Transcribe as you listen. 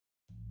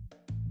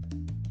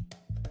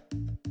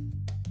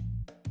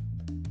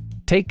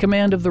Take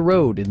command of the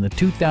road in the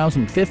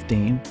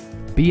 2015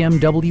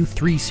 BMW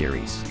 3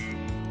 Series.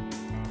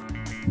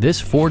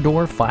 This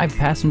four-door,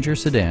 five-passenger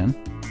sedan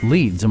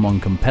leads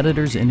among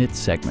competitors in its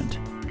segment.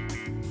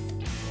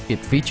 It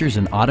features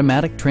an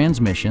automatic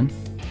transmission,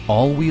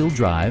 all-wheel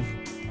drive,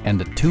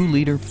 and a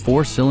 2-liter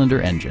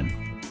four-cylinder engine.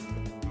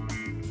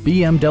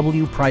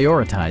 BMW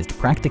prioritized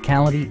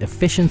practicality,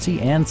 efficiency,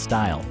 and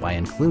style by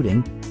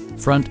including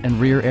front and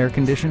rear air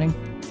conditioning,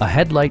 a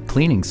headlight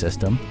cleaning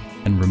system,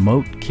 and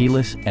remote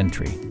keyless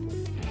entry.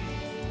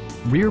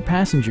 Rear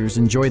passengers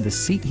enjoy the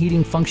seat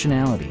heating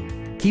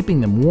functionality,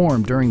 keeping them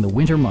warm during the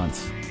winter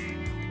months.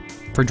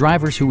 For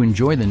drivers who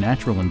enjoy the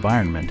natural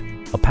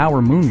environment, a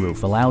power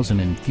moonroof allows an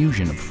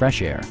infusion of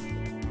fresh air.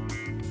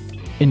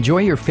 Enjoy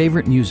your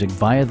favorite music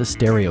via the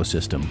stereo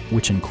system,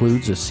 which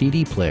includes a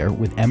CD player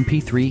with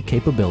MP3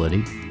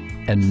 capability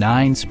and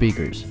 9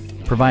 speakers,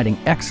 providing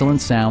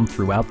excellent sound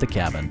throughout the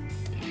cabin.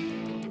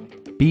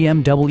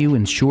 BMW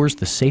ensures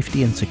the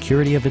safety and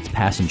security of its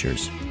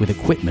passengers with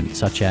equipment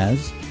such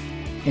as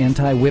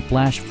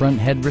anti-whiplash front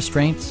head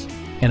restraints,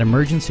 an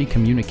emergency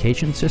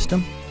communication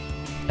system,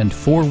 and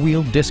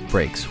 4-wheel disc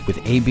brakes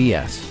with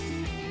ABS.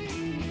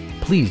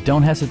 Please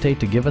don't hesitate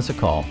to give us a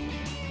call.